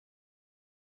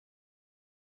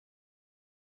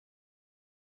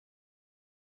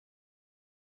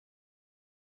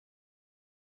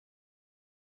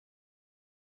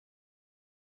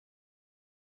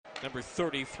Number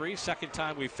 33, second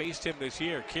time we faced him this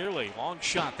year. Kearley, long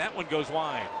shot. That one goes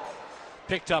wide.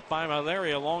 Picked up by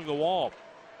Malaria along the wall.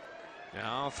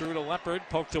 Now through to Leopard,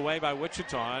 poked away by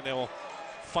Wichita, and they'll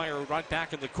fire right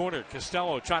back in the corner.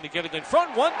 Costello trying to get it in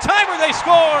front. One-timer, they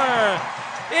score!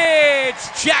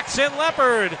 It's Jackson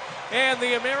Leopard. And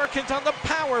the Americans on the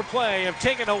power play have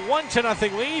taken a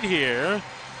 1-0 lead here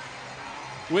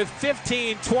with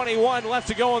 15:21 left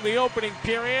to go in the opening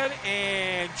period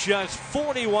and just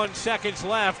 41 seconds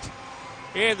left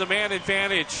in the man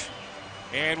advantage.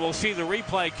 And we'll see the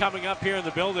replay coming up here in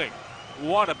the building.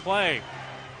 What a play.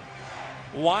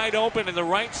 Wide open in the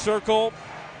right circle,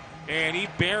 and he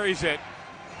buries it.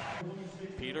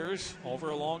 Peters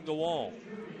over along the wall.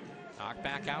 Knocked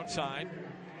back outside.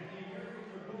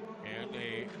 And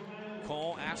they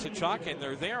call Asuchak, and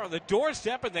they're there on the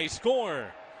doorstep, and they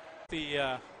score.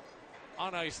 The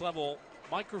on-ice level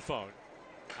microphone.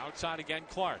 Outside again,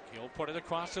 Clark. He'll put it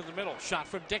across in the middle. Shot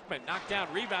from Dickman. Knocked down.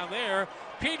 Rebound there.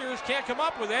 Peters can't come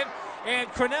up with it. And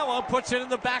Crinella puts it in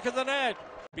the back of the net.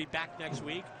 Be back next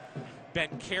week. Ben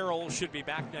Carroll should be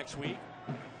back next week.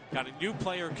 Got a new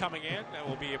player coming in that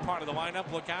will be a part of the lineup.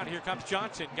 Look out. Here comes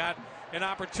Johnson. Got an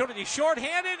opportunity.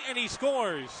 Short-handed, and he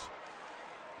scores.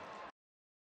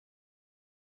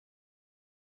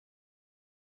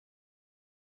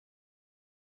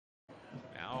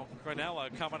 Now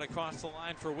Crinella coming across the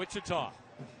line for Wichita.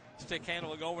 Stick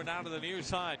handling over down to the near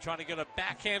side. Trying to get a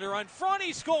backhander on front.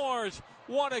 He scores.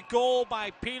 What a goal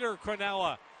by Peter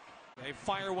Crinella. They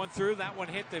fire one through. That one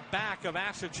hit the back of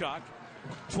Asuchak.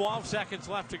 12 seconds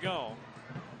left to go.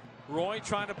 Roy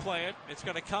trying to play it. It's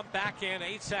going to come back in.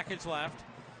 8 seconds left.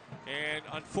 And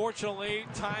unfortunately,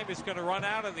 time is going to run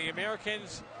out of the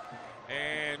Americans.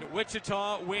 And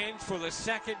Wichita wins for the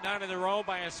second night in a row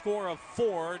by a score of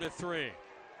 4-3.